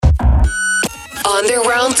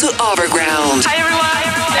Underground to Overground. Hi everyone,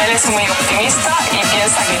 él es muy optimista y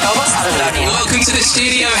piensa que todo saldrá bien. Welcome to the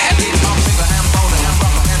studio.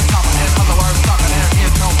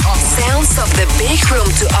 Sounds of the big room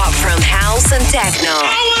to Upfront House and Techno.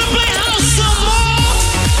 I wanna play house some more.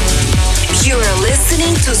 You are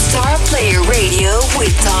listening to Star Player Radio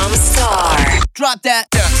with Tom Star. Drop that.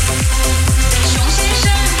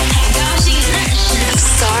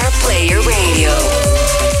 Star Player Radio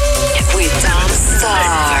with Tom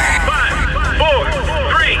Star. 5, 4,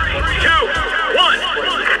 3, 2, 1.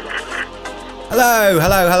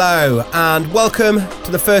 Hello, and welcome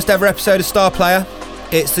to the first ever episode of Star Player.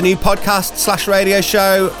 It's the new podcast / radio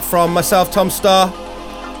show from myself, Tom Star,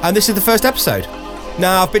 and this is the first episode.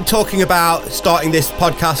 Now, I've been talking about starting this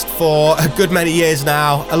podcast for a good many years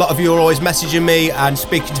now. A lot of you are always messaging me and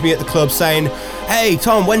speaking to me at the club saying, "Hey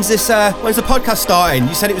Tom, when's the podcast starting?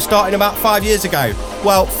 You said it was starting about 5 years ago."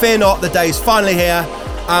 Well, fear not, the day's finally here,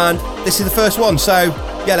 and this is the first one, so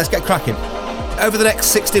yeah, let's get cracking. Over the next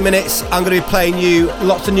 60 minutes, I'm going to be playing you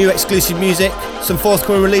lots of new exclusive music, some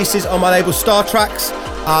forthcoming releases on my label Star Tracks,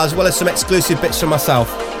 as well as some exclusive bits from myself.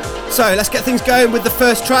 So let's get things going with the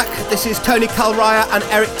first track. This is Tony Calraya and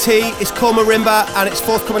Eric T. It's called Marimba and it's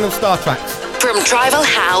forthcoming on Star Tracks. From tribal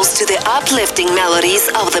house to the uplifting melodies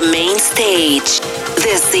of the main stage,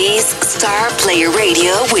 this is Star Player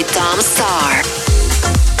Radio with Tom Star.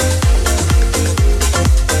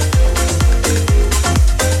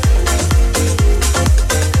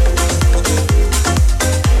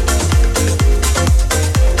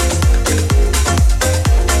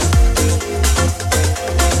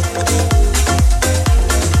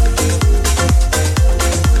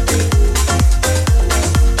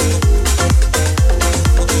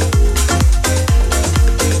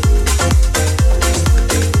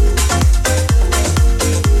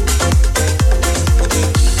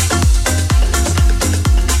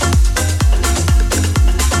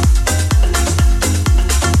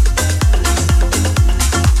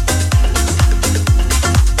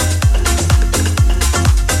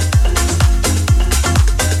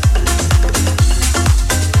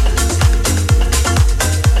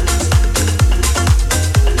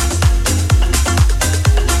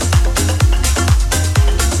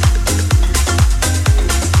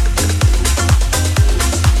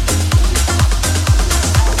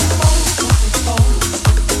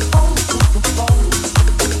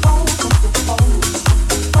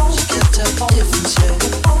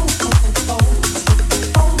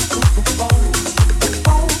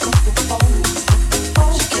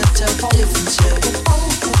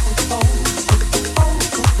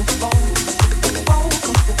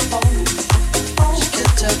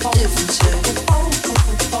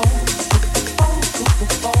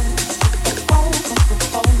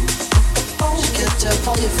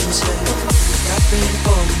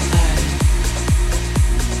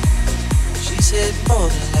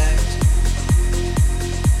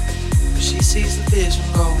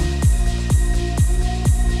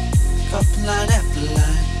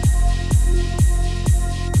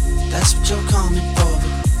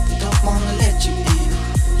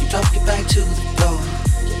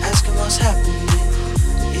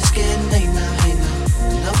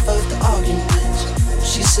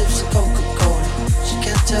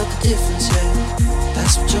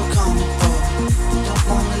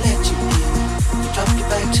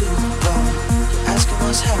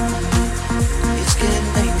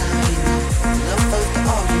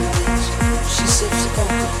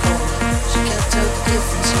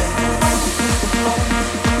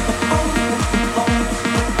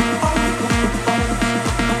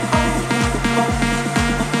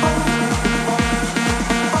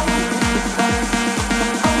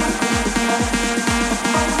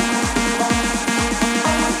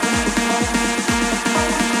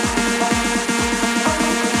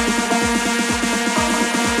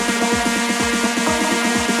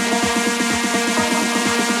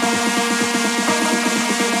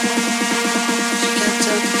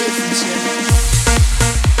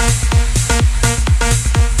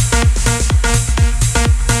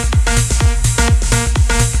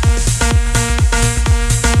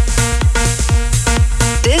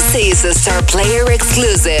 This is a Star Player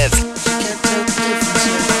exclusive.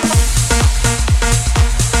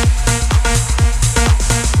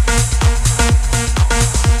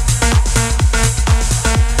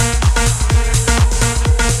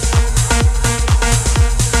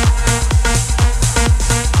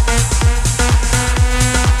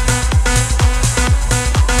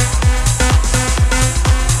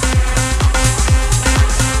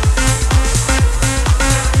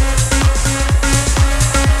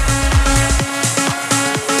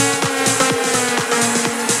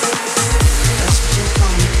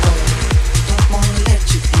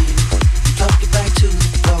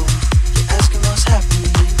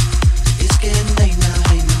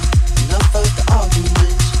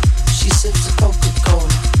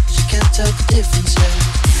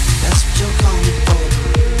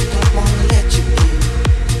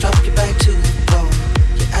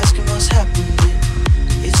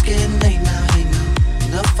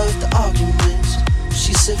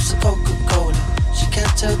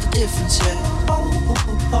 difference yet.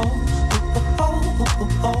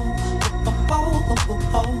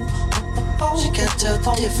 She can't tell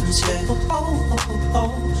the difference yet.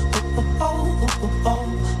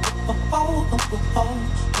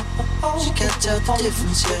 She can't tell the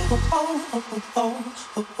difference yet.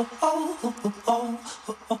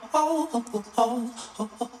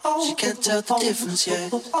 She can't tell the difference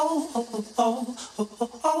yet.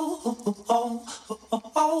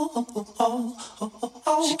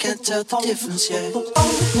 She can't tell the difference yet.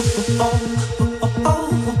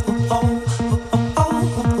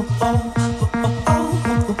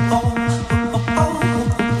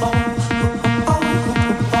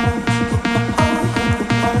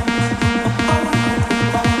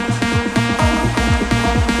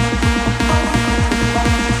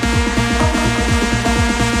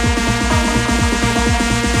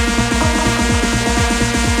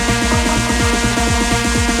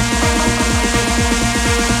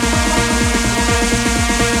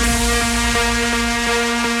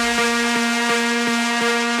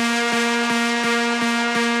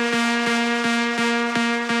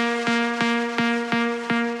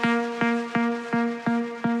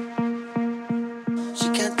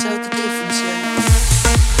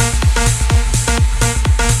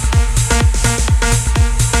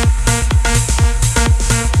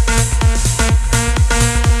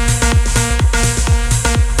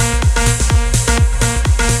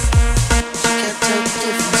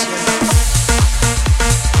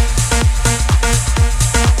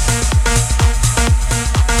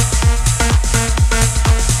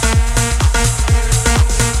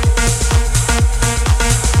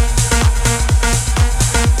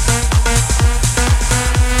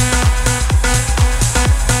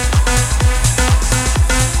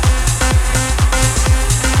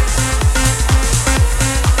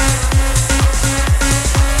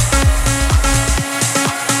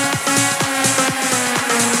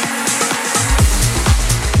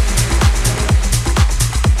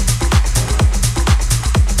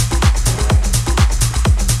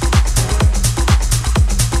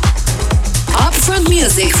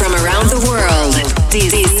 Music from around the world.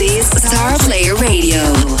 This is Star Player Radio.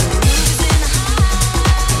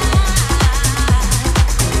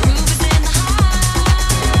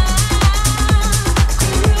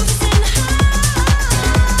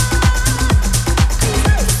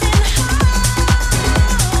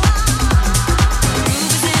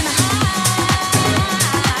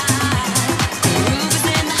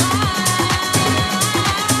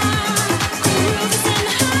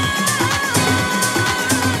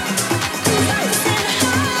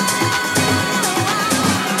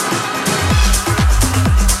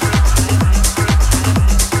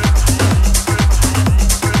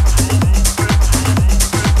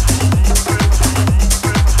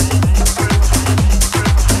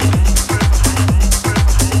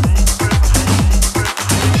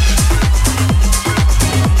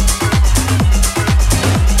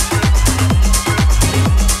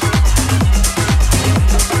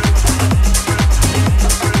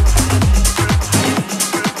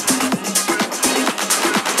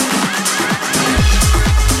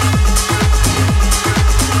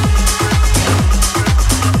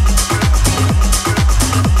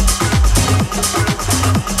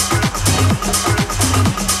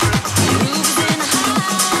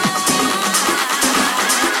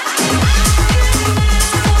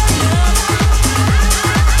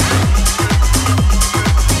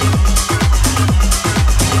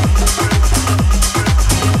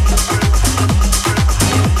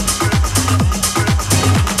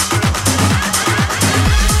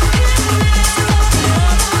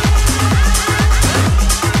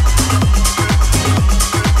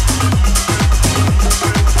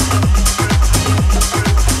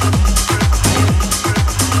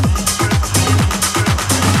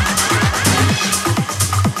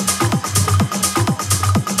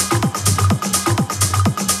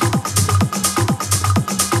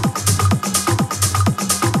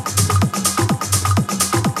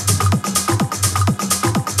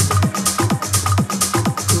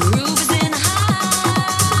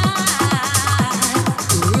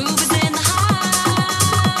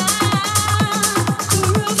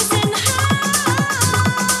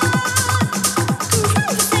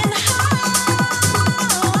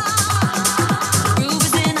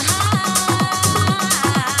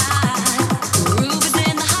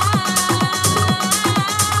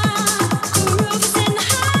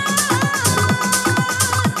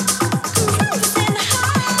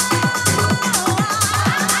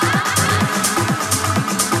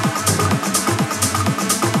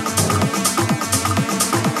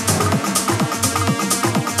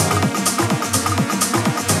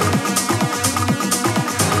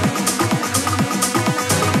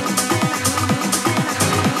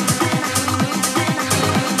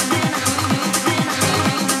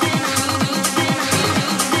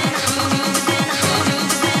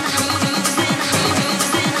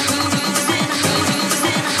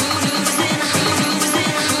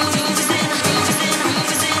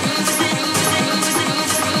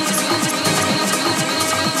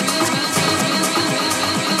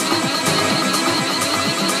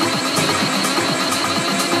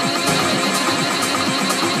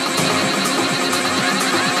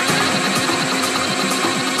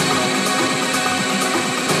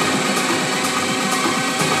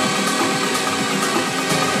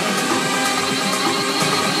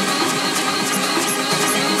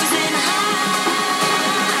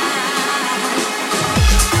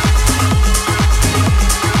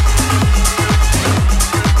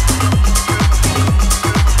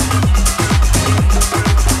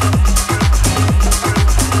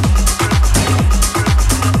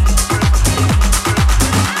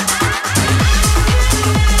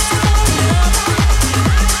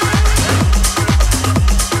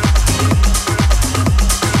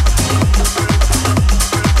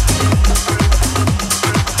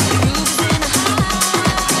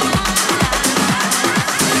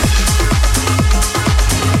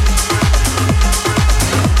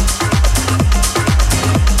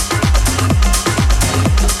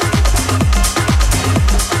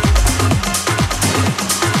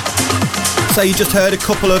 So you just heard a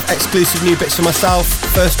couple of exclusive new bits for myself.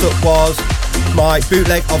 First up was my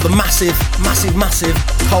bootleg of the massive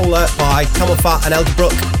Cola by Camel Fat and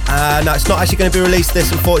Elderbrook. Now it's not actually going to be released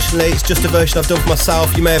this, unfortunately. It's just a version I've done for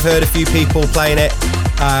myself. You may have heard a few people playing it,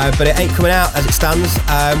 but it ain't coming out as it stands.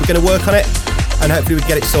 We're going to work on it and hopefully we can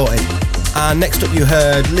get it sorted. And next up you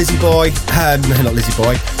heard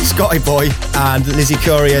Scotty Boy and Lizzie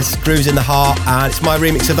Curious, Grooves in the Heart, and it's my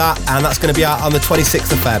remix of that, and that's going to be out on the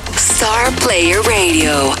 26th of Feb. Star Player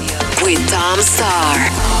Radio with Tom Star.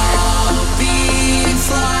 I'll be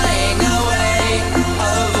flying away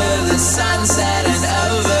over the sunset and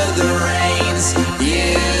over the rains.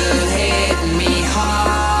 You hit me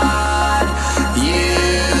hard, you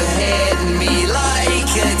hit me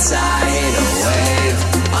like a tidal wave.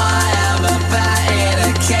 I am a bat in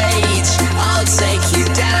a cage, I'll take you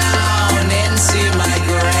down into my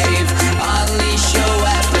grave. Unleash your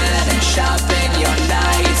weapon and sharpen your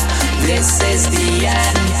knife. This is the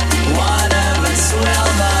end, one of us will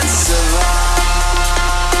not survive.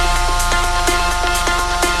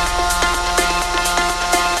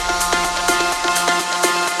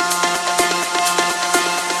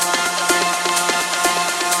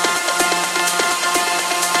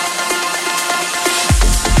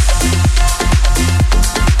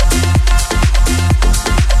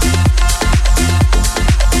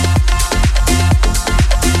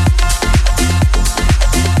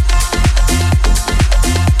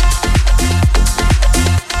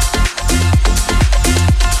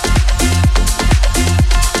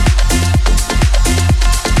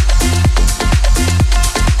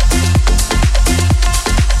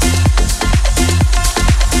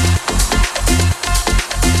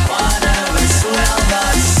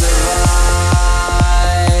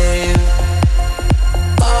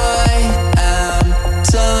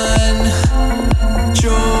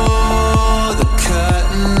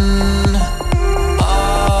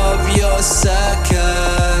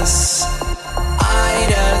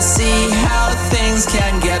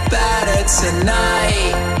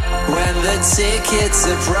 Tickets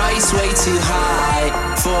are priced way too high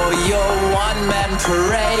for your one-man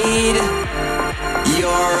parade.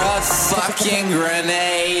 You're a fucking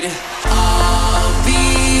grenade. I'll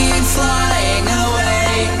be flying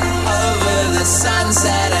away over the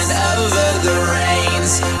sunset and over the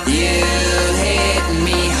rains. You hit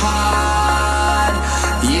me hard,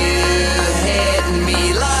 you hit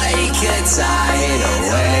me like a tidal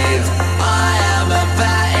wave. I am a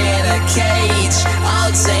bat in a cage,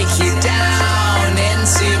 I'll take you down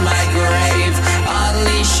into my grave.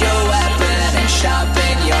 Unleash your weapon and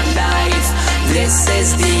sharpen your knife. This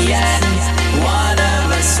is the end, one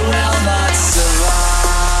of us will not survive.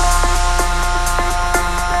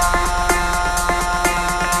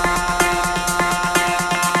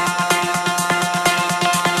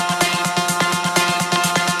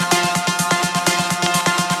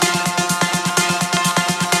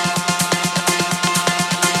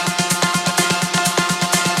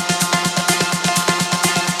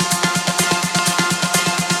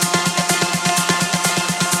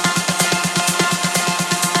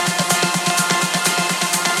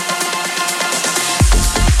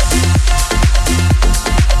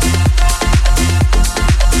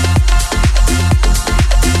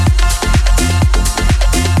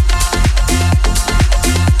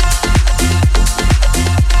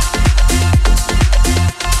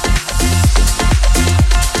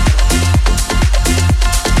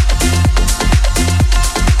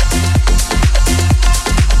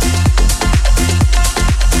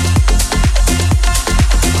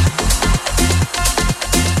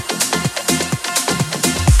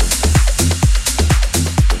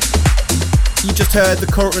 Heard the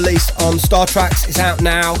current release on Star Tracks. It's out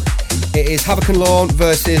now. It is Havoc and Lawn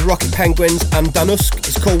versus Rocket Penguins and Danusk.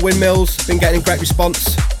 It's called Windmills. Been getting a great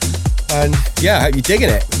response, and yeah, I hope you're digging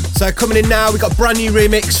it. So coming in now, we've got a brand new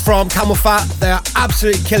remix from Camel Fat. They are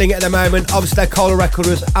absolutely killing it at the moment. Obviously their Cola record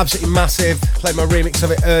was absolutely massive. Played my remix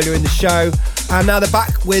of it earlier in the show, and now they're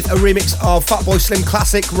back with a remix of Fatboy Slim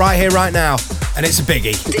classic Right Here Right Now, and it's a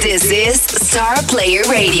biggie. This is Star Player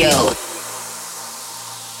Radio.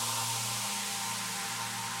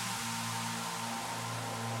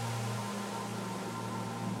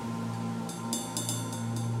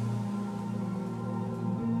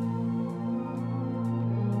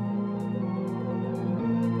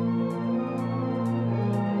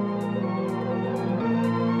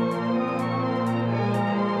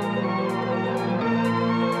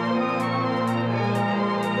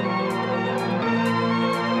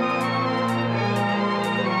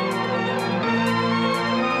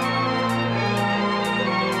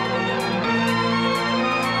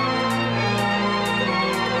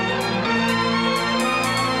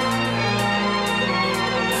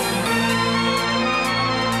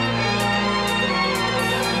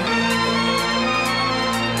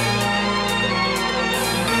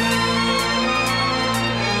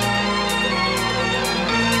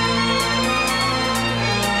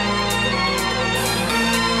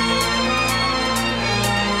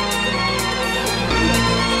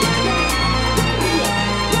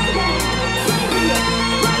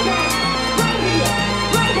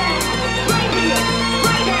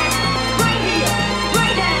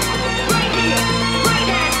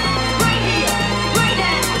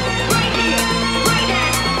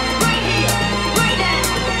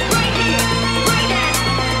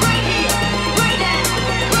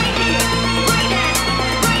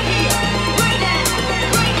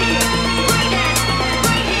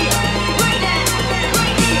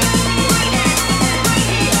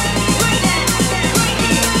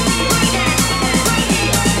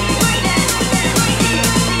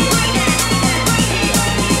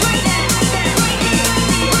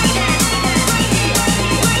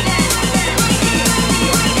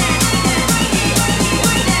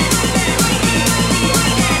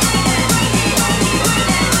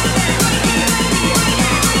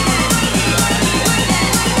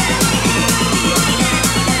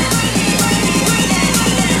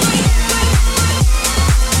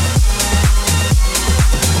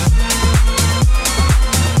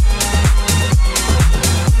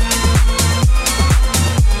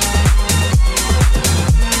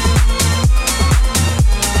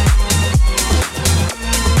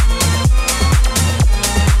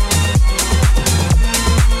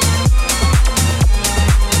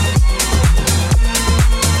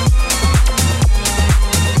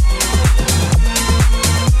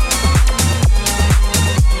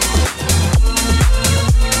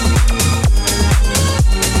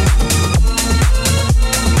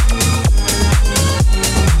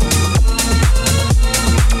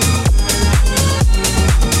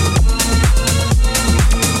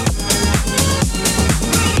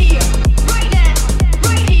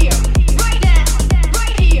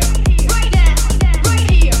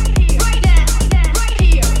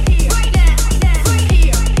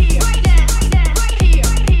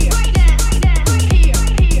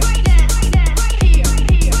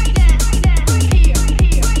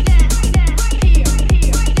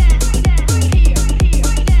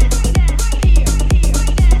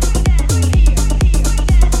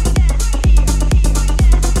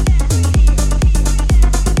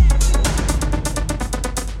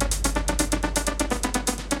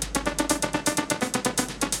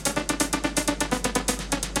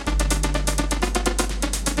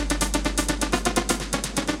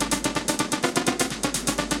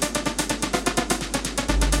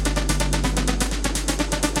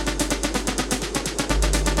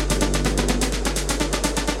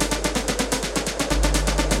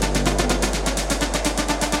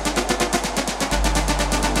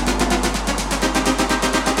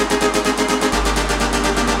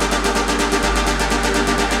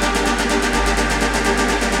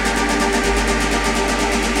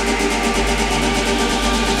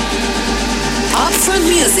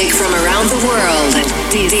 music from around the world.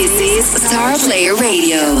 This is Star Player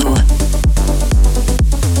Radio.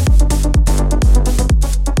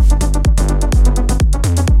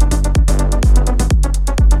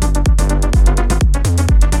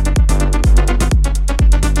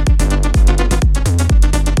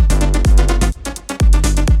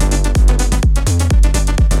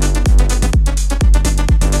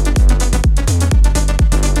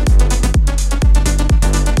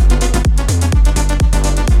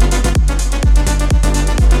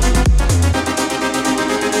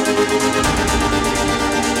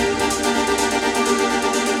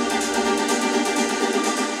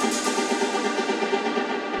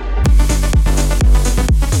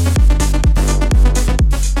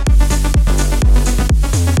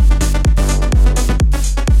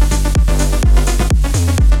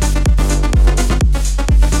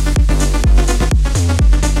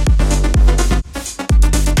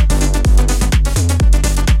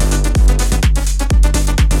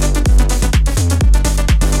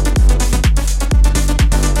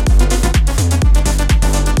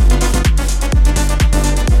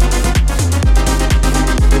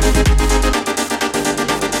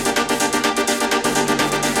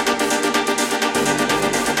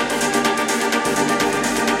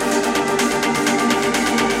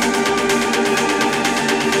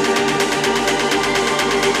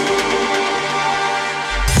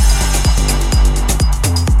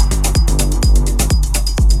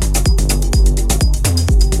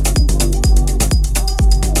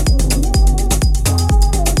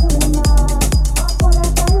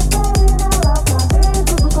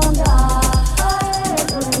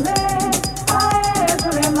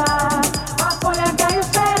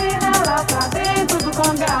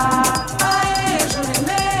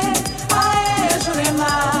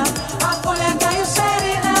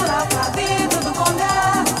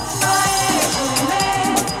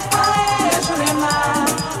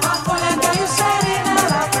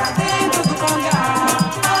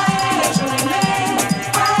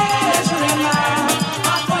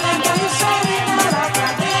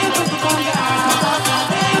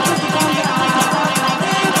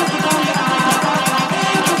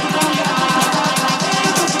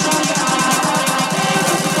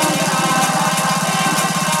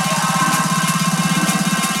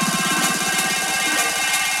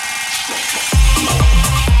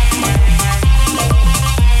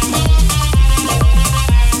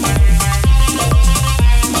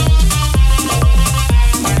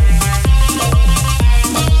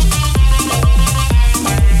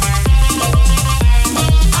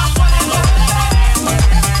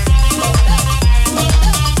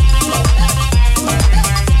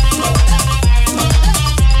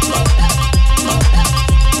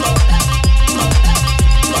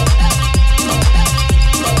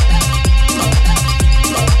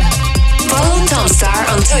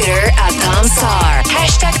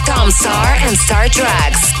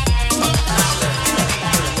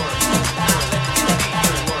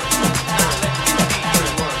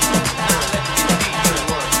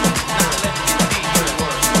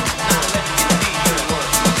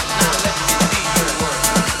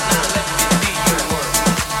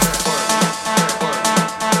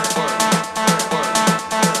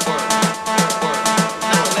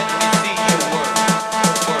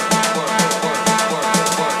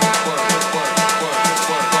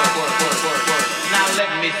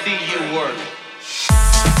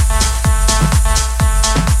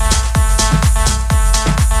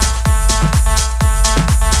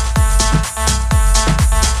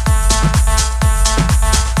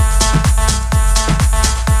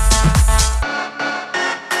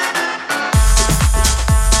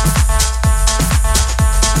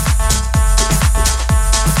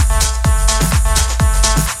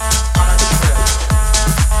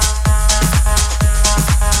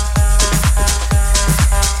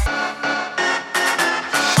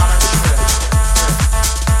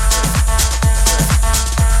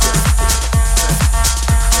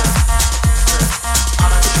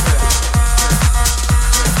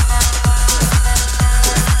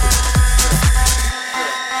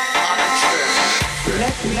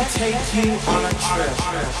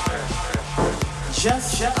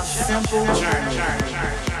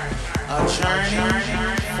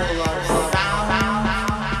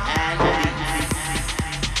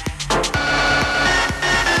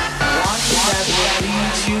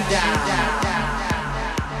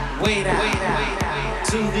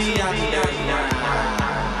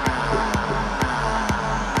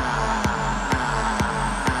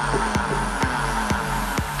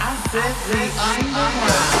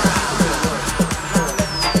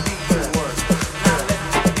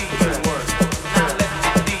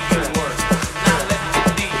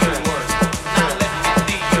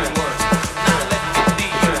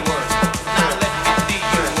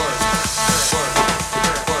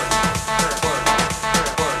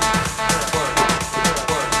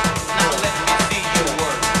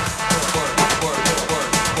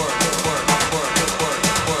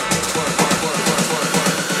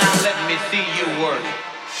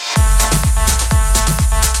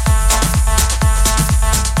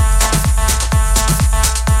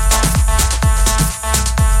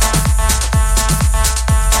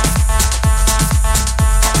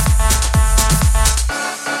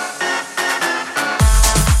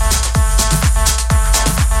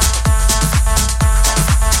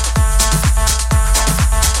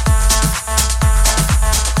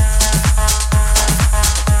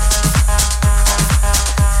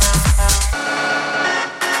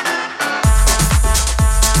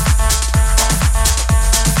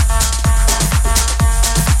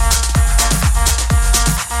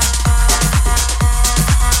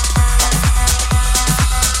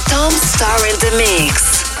 in the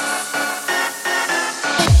mix.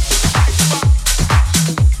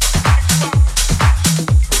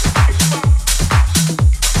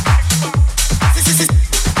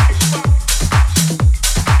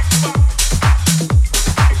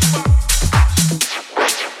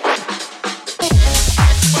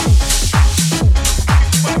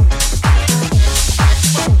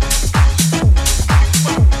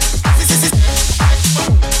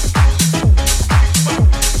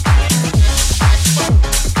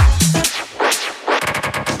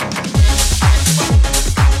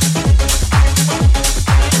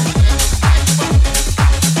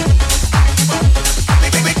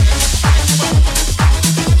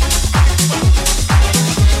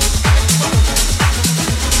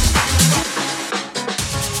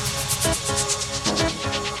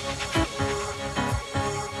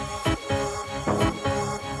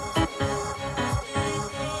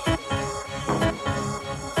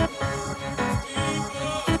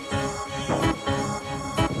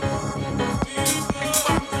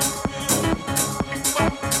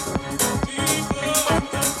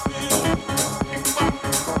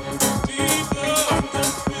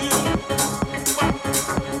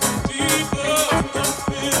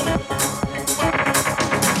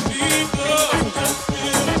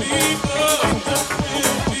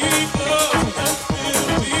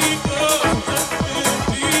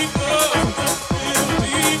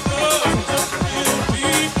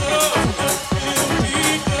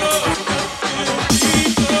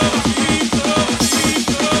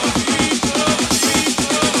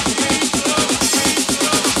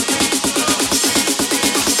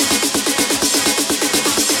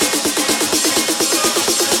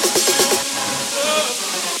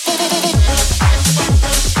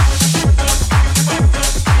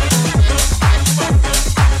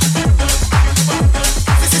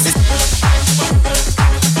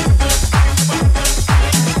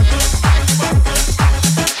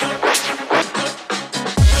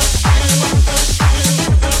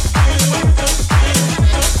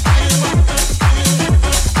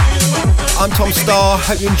 I'm Tom Starr,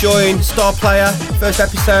 hope you're enjoying Star Player, first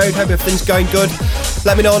episode, hope everything's going good.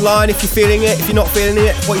 Let me know online if you're feeling it, if you're not feeling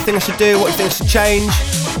it, what you think I should do, what you think I should change,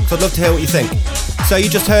 because I'd love to hear what you think. So you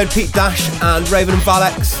just heard Pete Dash and Raven and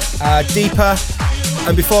Valex, Deeper,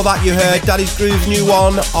 and before that you heard Daddy's Groove's new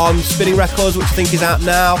one on Spinning Records, which I think is out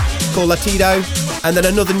now, called Latido, and then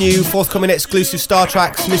another new forthcoming exclusive Star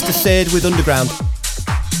Tracks, Mr. Sid with Underground.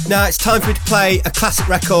 Now it's time for me to play a classic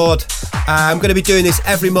record. I'm going to be doing this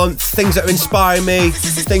every month, things that are inspiring me,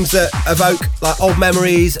 things that evoke like old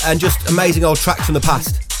memories and just amazing old tracks from the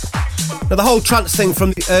past. Now the whole trance thing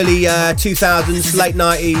from the early 2000s, late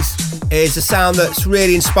 90s is a sound that's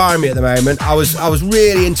really inspiring me at the moment. I was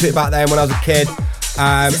really into it back then when I was a kid,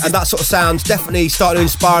 and that sort of sound's definitely starting to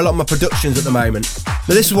inspire a lot of my productions at the moment.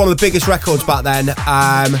 Now this was one of the biggest records back then,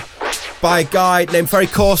 by a guy named Ferry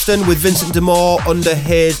Corsten with Vincent D'Amour under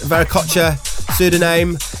his Veracocha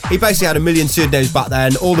pseudonym. He basically had a million pseudonyms back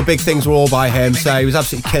then. All the big things were all by him, so he was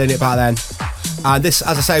absolutely killing it back then. And this,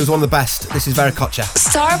 as I say, was one of the best. This is Veracocha.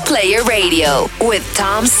 Star Player Radio with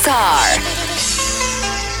Tom Starr.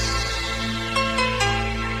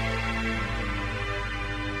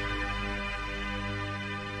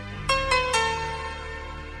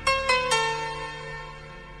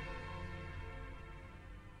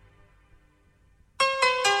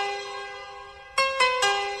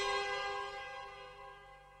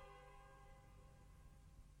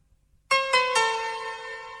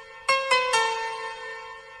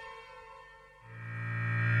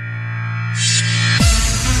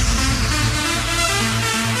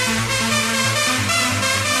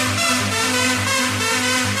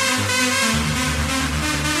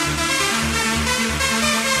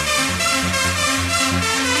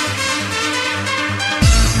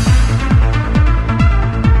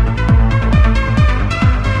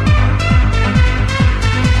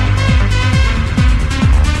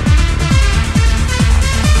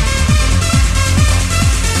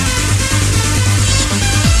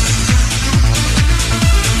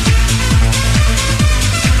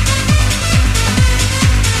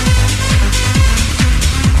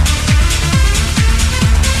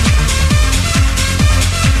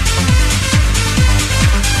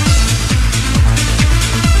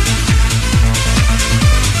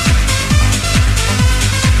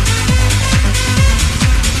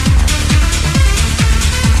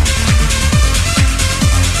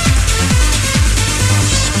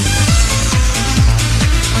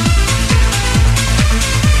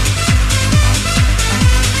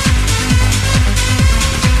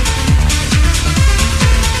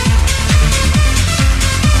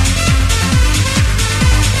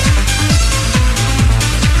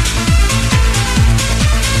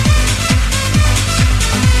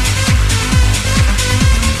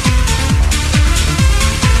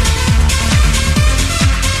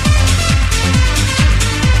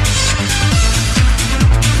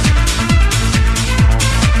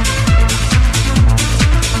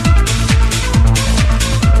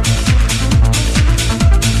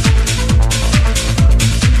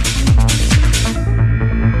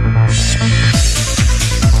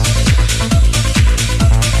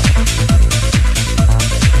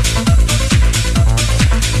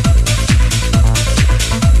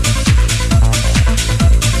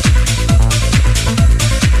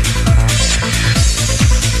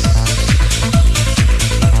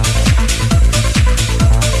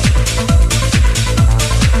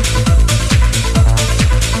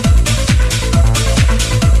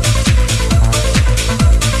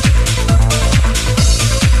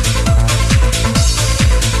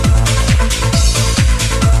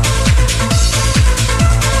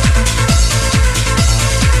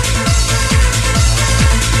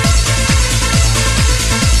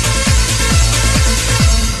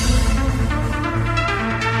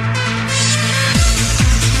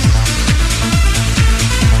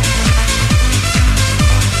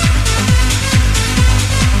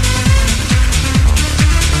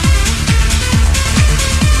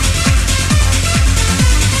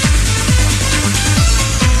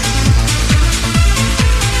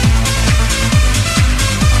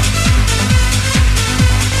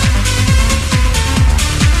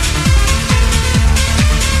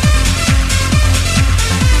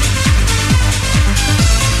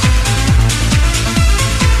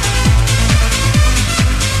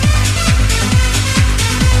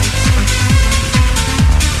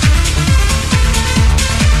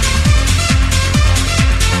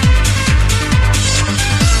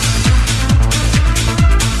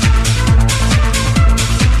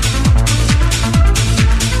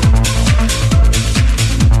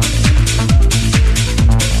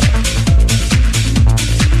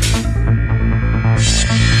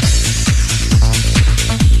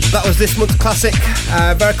 That was this month's classic,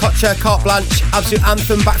 Veracocha, Carte Blanche, absolute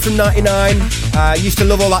anthem back from '99. Used to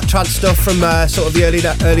love all that trance stuff from sort of the early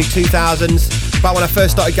 2000s, back when I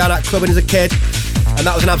first started going out clubbing as a kid, and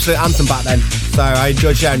that was an absolute anthem back then, so I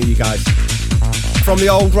enjoyed sharing with you guys. From the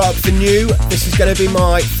old right up to the new, this is going to be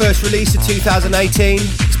my first release of 2018.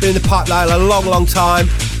 It's been in the pipeline a long time,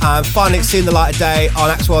 and finally it's seen the light of day on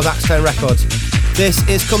Axwell's Axtone Records. This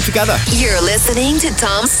is Come Together. You're listening to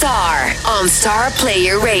Tom Star on Star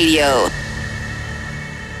Player Radio.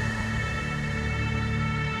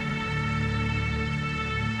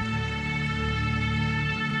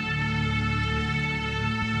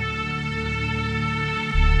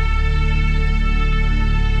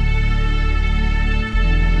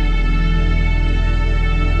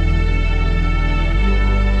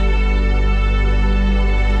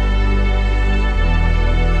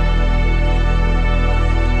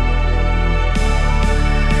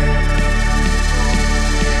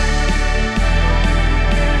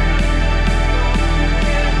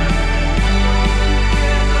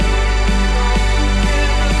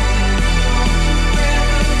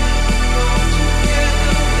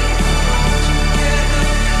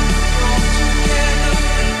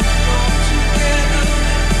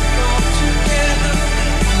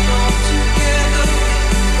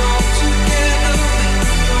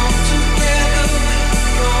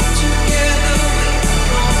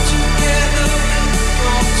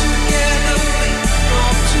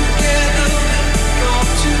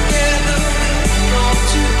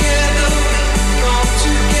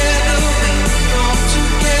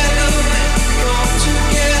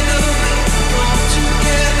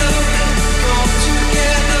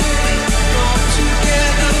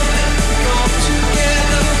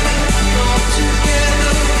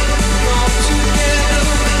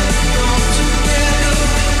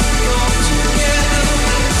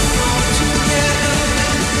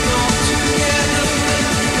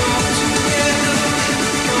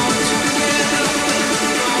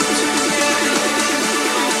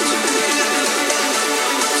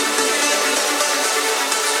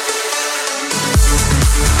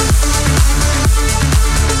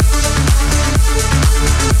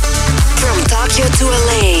 to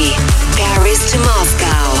LA, Paris to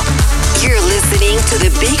Moscow. You're listening to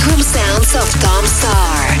the big room sounds of Tom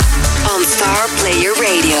Star on Star Player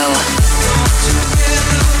Radio.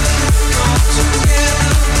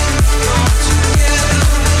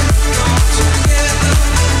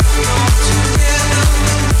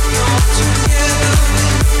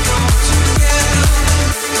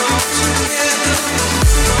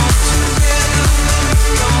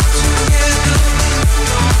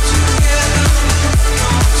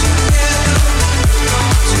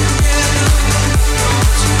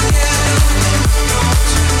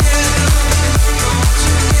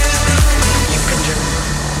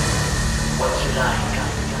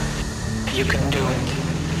 You can do it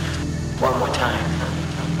one more time.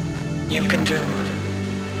 You can do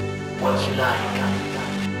what you like.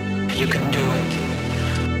 You can do it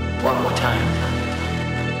one more time.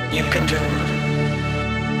 You can do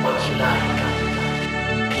what you like.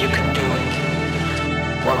 You can do it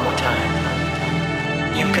one more time.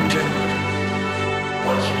 You can do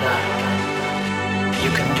what you like. You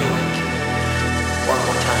can do it one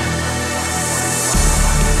more time.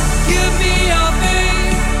 Give me your faith.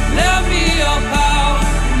 Lend me your power,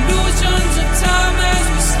 illusions of time as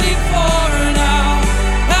we sleep for an hour.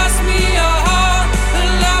 Pass me your heart, and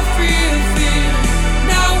life free of fear.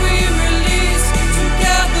 Now we release,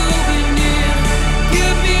 together we're near.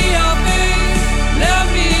 Give me your faith, lend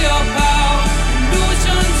me your power,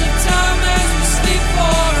 illusions of time as we sleep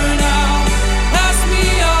for an hour. Pass me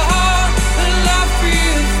your heart, and life free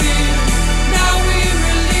of fear.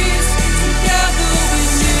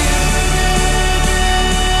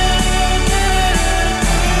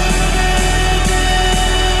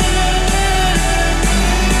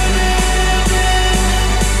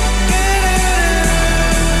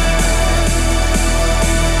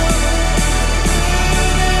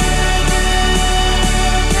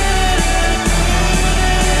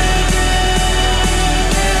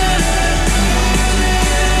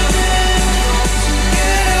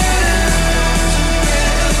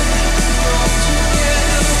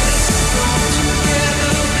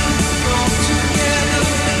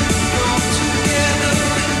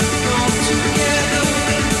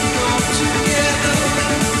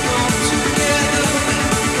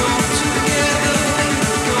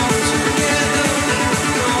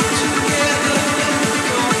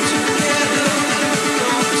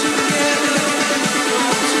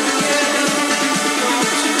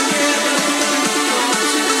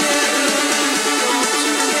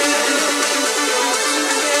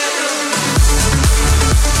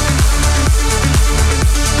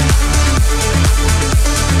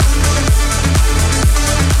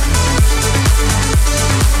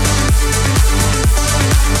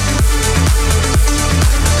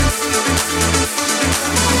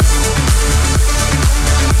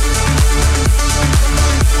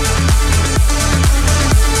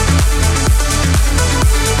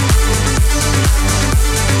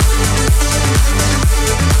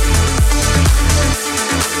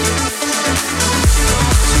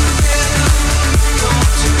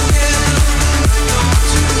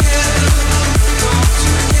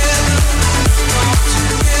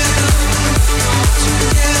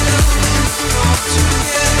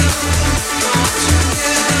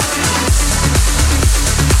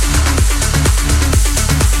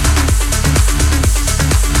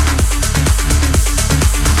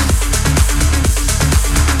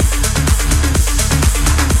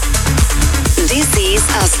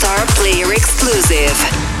 Star Player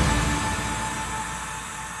exclusive.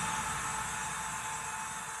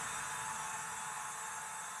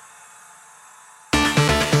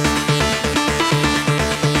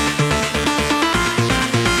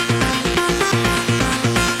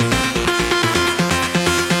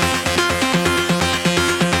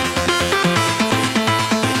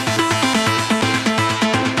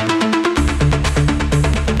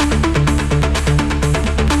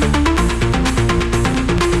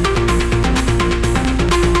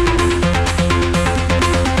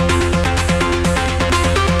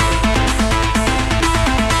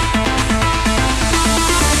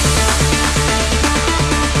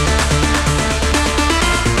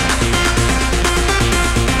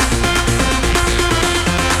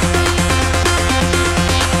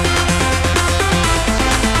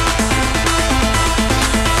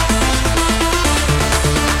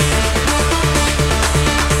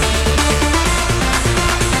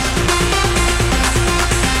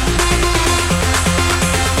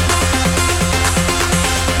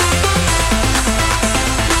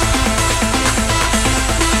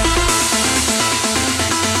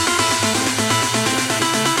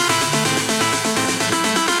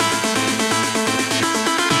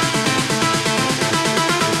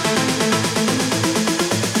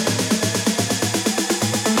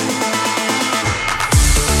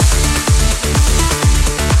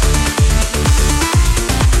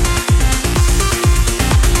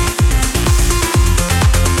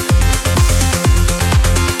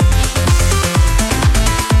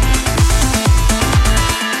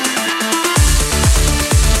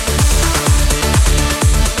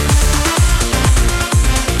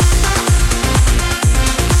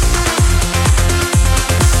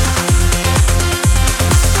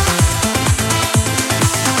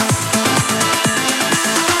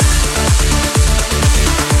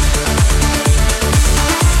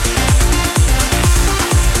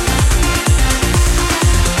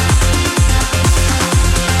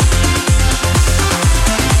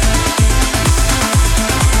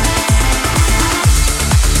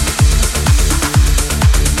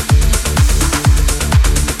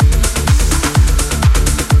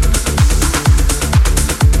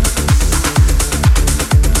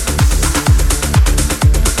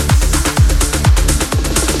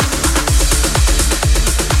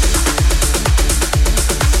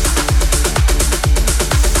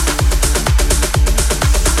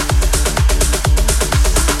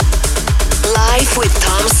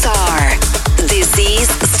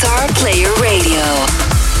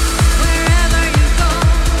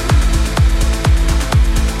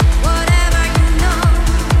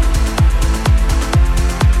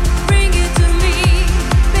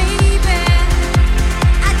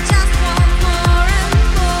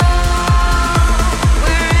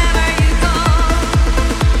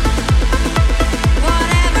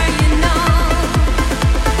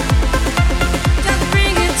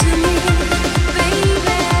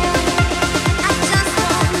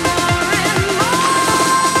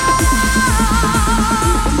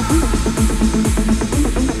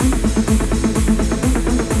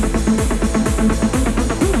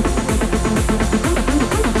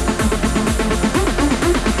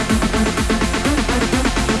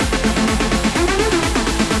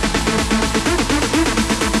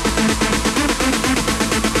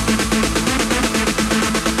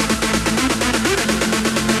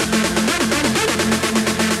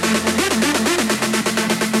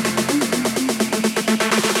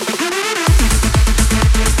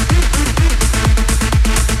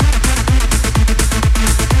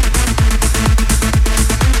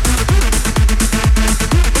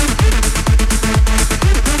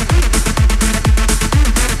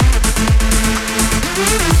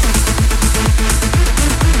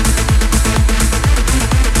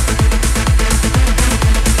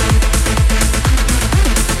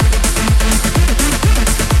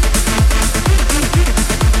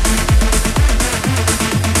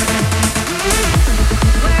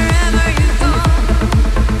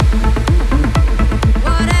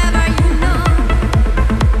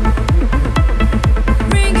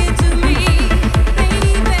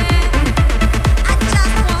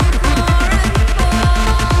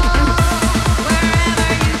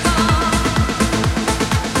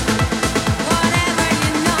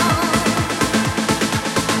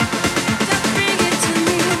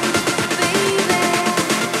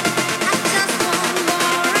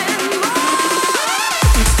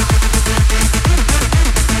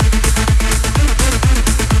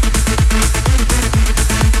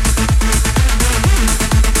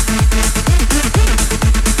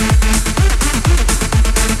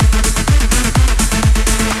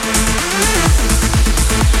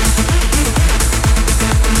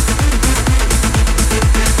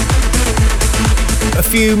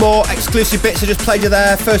 few more exclusive bits I just played you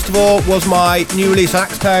there. First of all was my new release on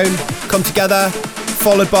Axtone, Come Together,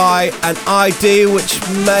 followed by an ID, which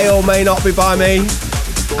may or may not be by me,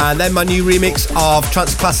 and then my new remix of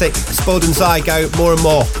trance classic Spoiled and Zygo, More and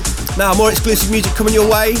More. Now, more exclusive music coming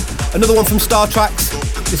your way. Another one from Star Tracks.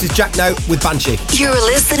 This is Jack Note with Banshee. You're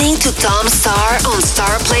listening to Tom Star on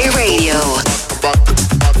Star Play Radio.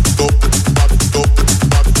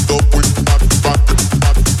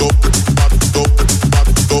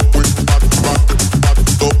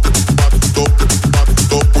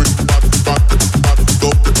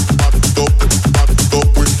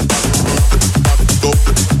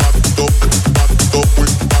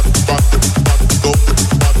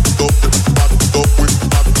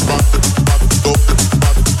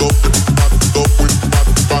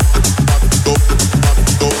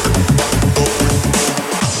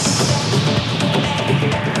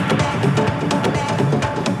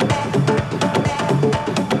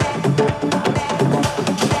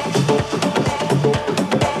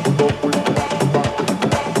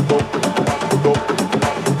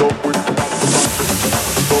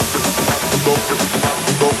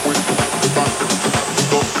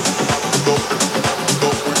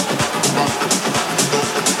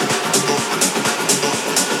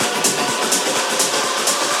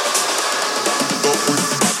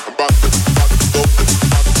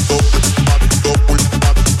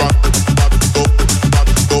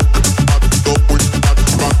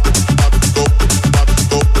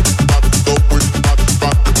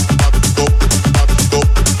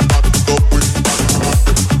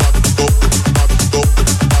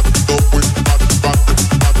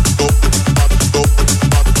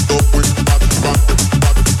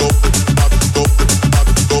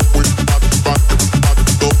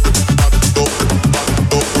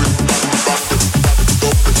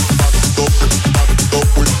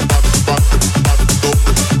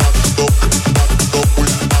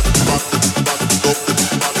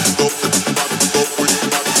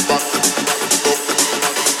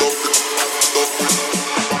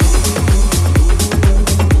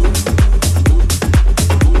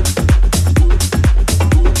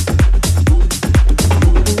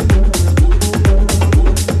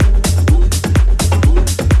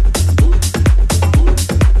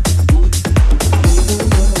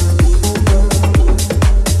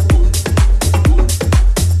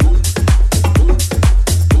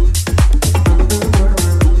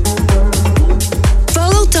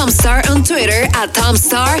 At Tom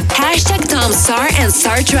Star, hashtag Tom Star and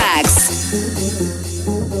Star Tracks.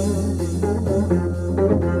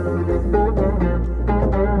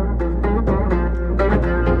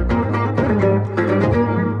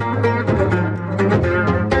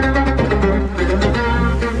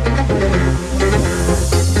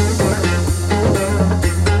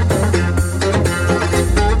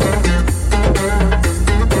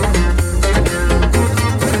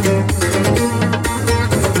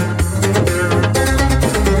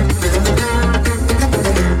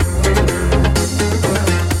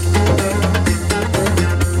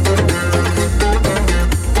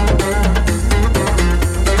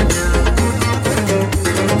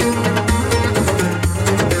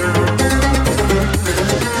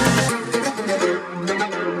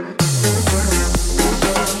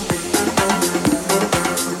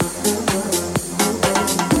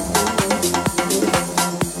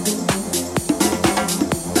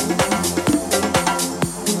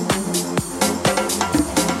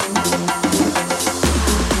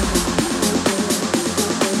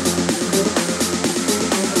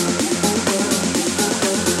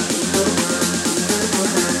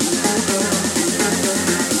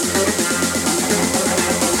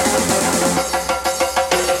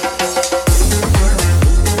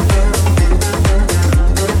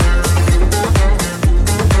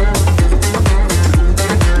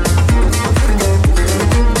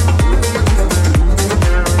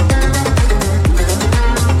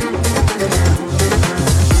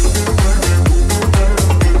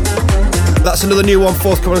 Another new one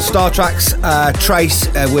forthcoming on Star Tracks, Trace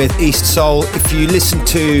with East Soul. If you listened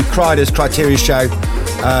to Kryder's Criterion show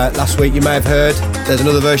last week, you may have heard there's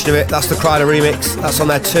another version of it. That's the Kryder remix. That's on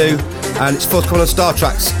there too, and it's forthcoming on Star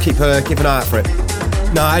Tracks. Keep an eye out for it.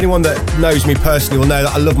 Now, anyone that knows me personally will know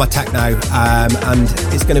that I love my techno, and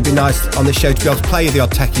it's going to be nice on this show to be able to play the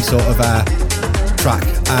odd techie sort of track.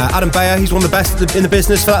 Adam Bayer, he's one of the best in the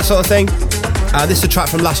business for that sort of thing. This is a track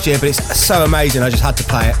from last year, but it's so amazing I just had to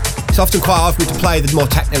play it. It's often quite hard for me to play the more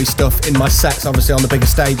techno-y stuff in my sets, obviously on the bigger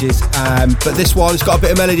stages, but this one's got a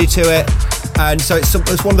bit of melody to it, and so it's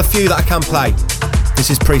one of the few that I can play. This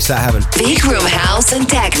is Preset Heaven. Big Room House and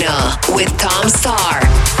Techno with Tom Star.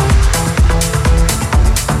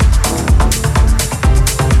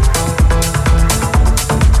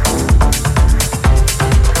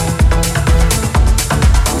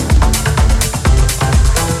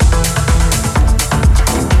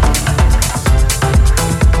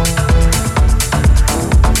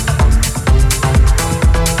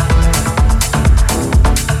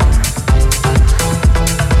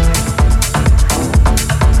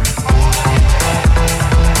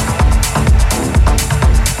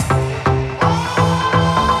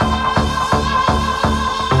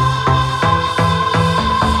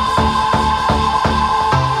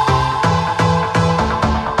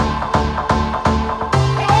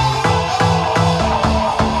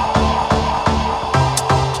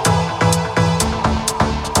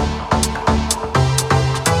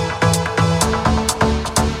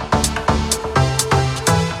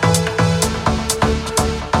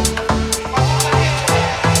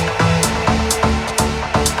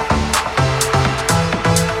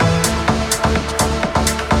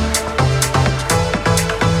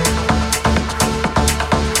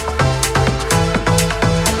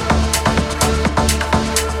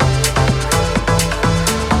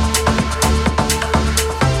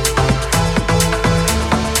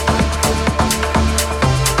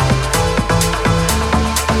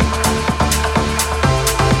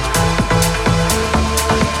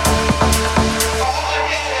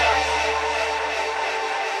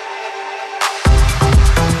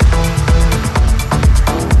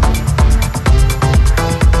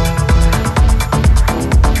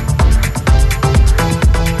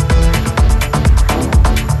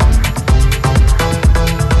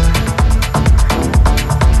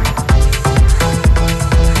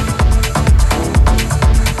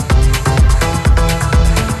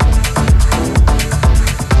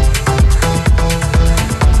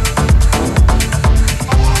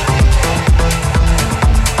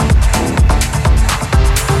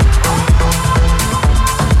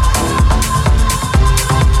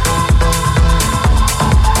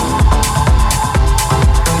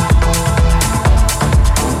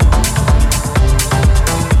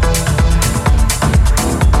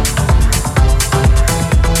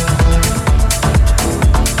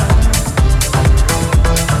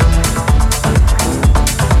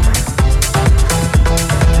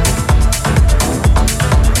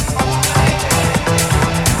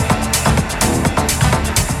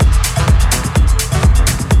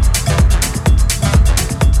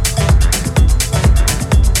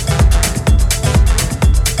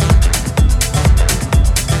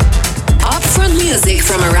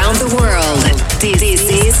 This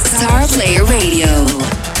is Star Player Radio.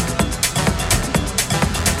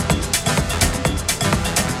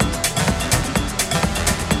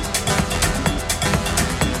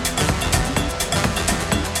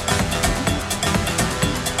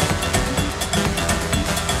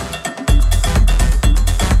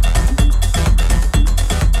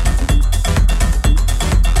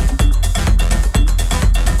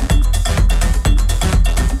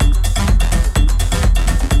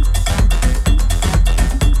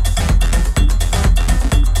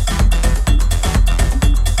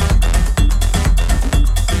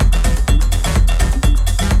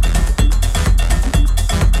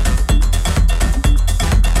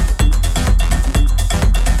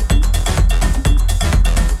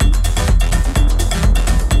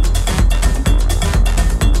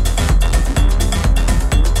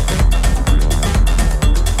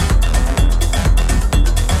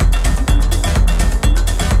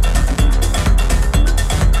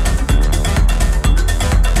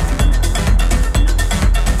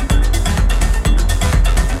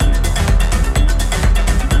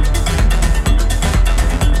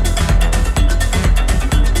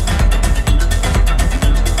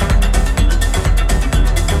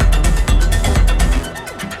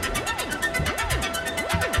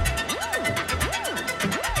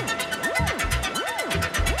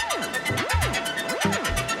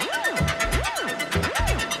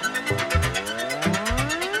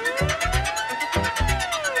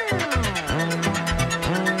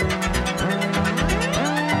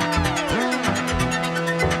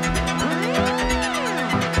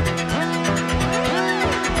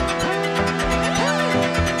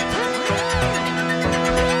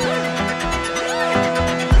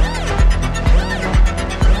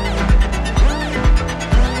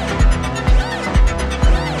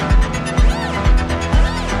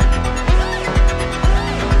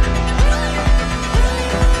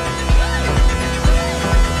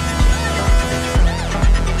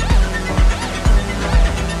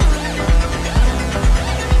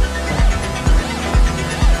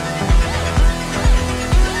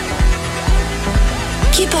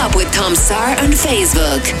 Up with Tom Star on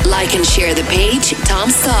Facebook. Like and share the page Tom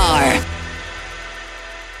Star.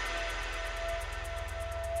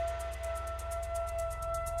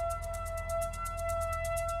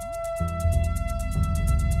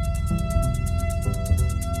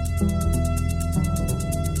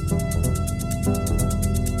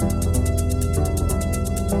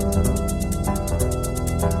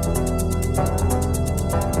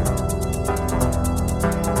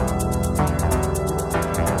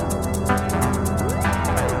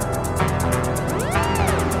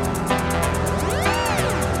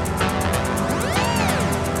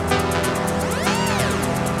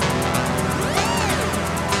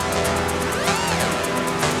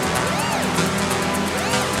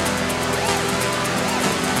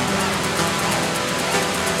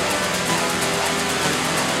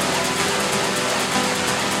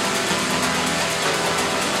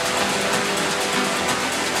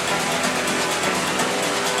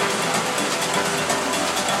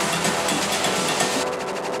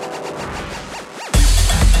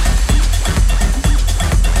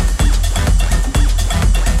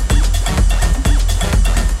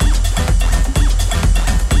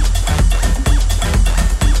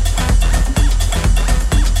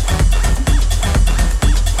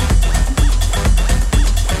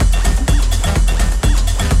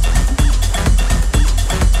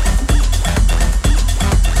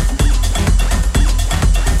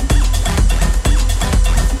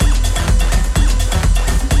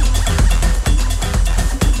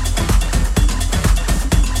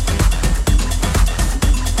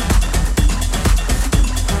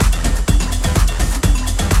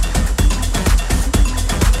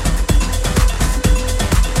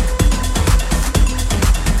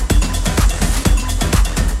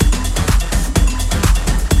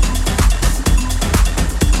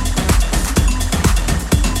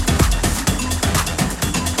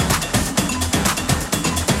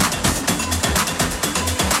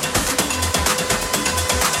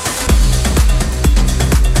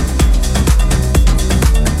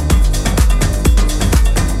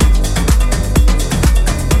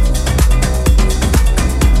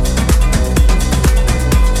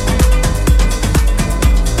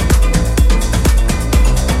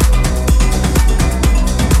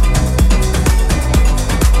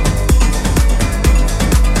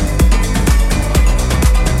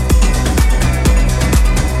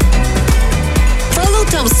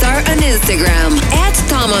 Instagram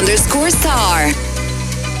 @Tom_Star.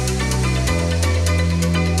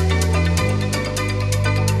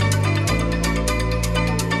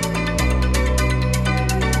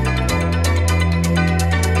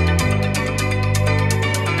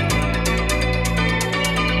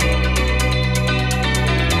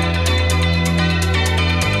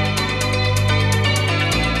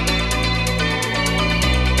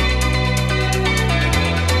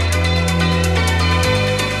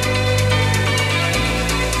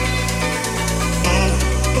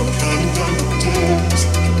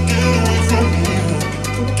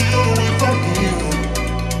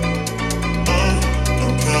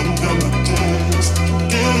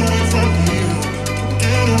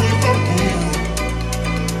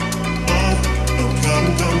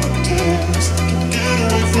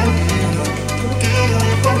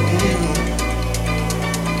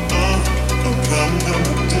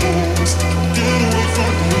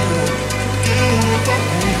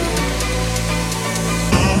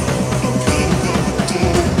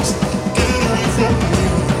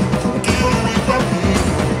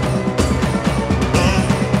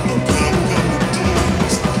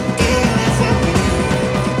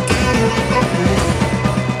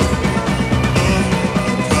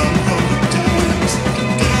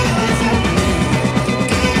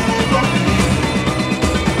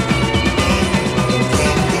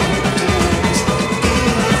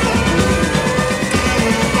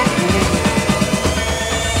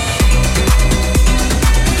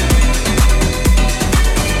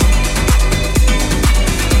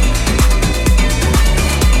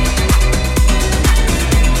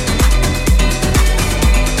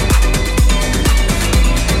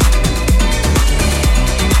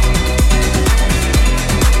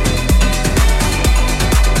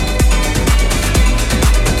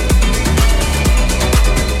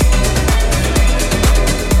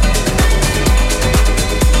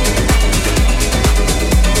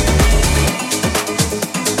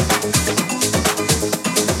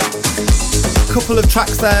 couple of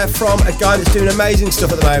tracks there from a guy that's doing amazing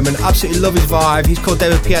stuff at the moment. Absolutely love his vibe. He's called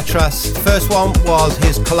David Pietras. First one was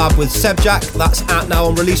his collab with Sebjack. That's out now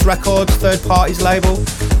on Release Records, third party's label.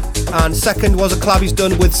 And second was a collab he's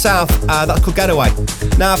done with South, that's called Getaway.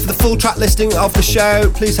 Now for the full track listing of the show,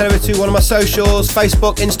 please head over to one of my socials,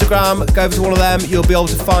 Facebook, Instagram, go over to one of them, you'll be able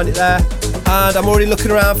to find it there. And I'm already looking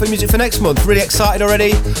around for music for next month, really excited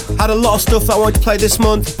already. Had a lot of stuff that I wanted to play this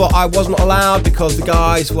month, but I wasn't allowed because the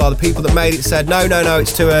guys, well the people that made it said no,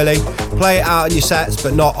 it's too early. Play it out in your sets,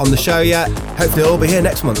 but not on the show yet. Hopefully it'll all be here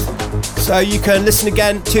next month. So you can listen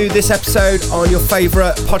again to this episode on your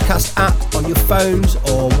favourite podcast app, on your phones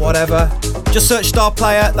or whatever. Just search Star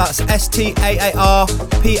Player, that's STAARPLAYR.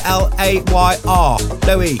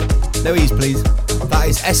 No E, no E's please. That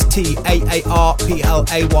is STAARPLAYR.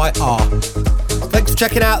 Thanks for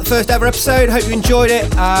checking out the first ever episode, hope you enjoyed it.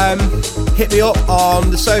 Hit me up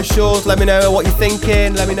on the socials, let me know what you're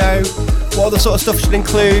thinking, let me know what other sort of stuff should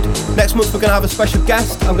include. Next month we're going to have a special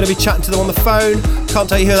guest. I'm going to be chatting to them on the phone. Can't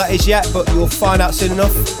tell you who that is yet, but you'll find out soon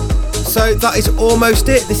enough. So that is almost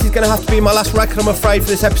it. This is going to have to be my last record, I'm afraid, for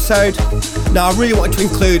this episode. Now I really wanted to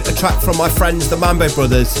include a track from my friends, the Mambo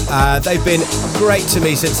Brothers. They've been great to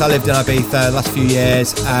me since I lived in Ibiza the last few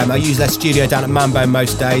years. I use their studio down at Mambo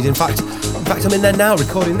most days. In fact I'm in there now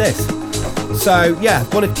recording this. So yeah,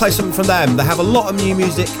 wanted to play something from them. They have a lot of new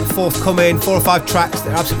music forthcoming, 4 or 5 tracks.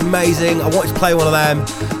 They're absolutely amazing. I wanted to play one of them,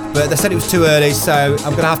 but they said it was too early, so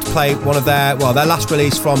I'm going to have to play one of their last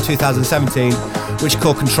release from 2017, which is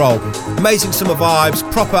called Control. Amazing summer vibes,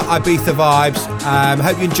 proper Ibiza vibes.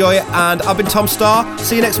 Hope you enjoy it, and I've been Tom Starr.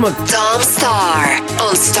 See you next month. Tom Starr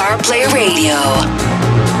on Star Player Radio.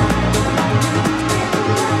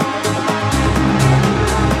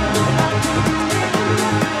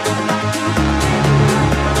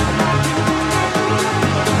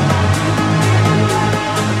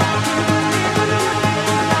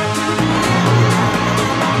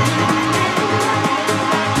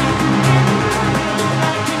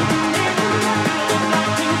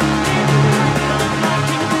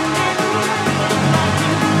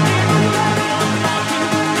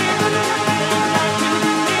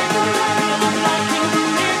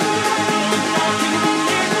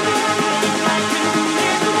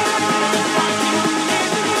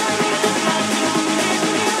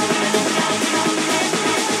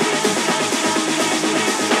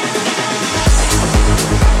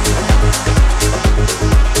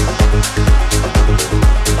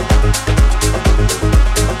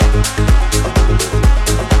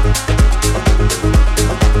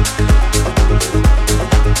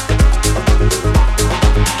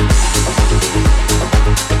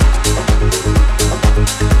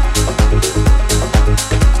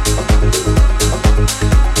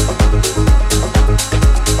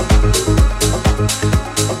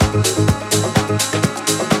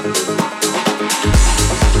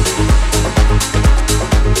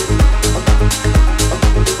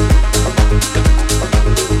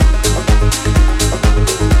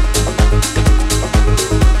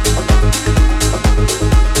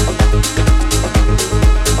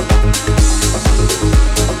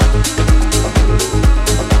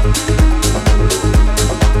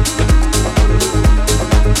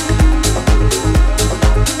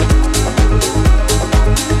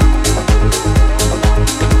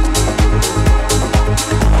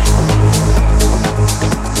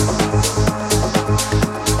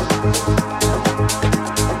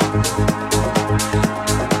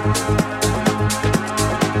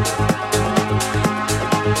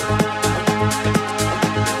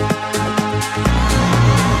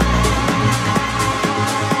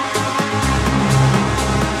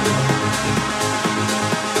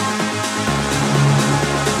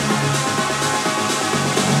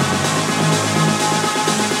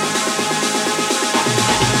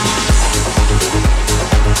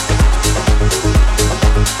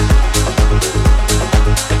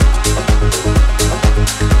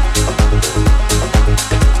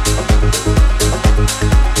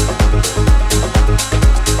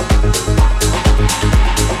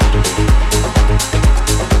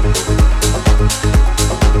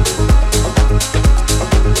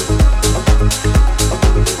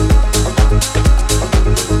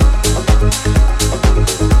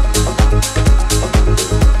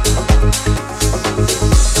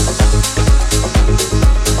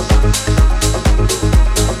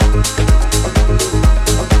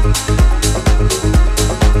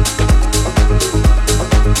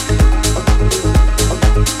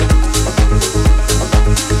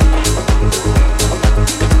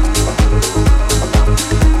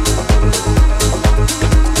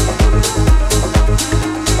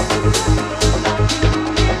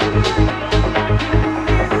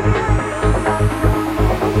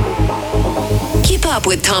 up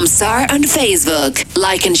with Tom Star on Facebook.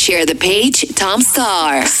 Like and share the page Tom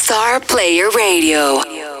Star. Star Player Radio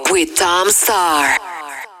with Tom Star.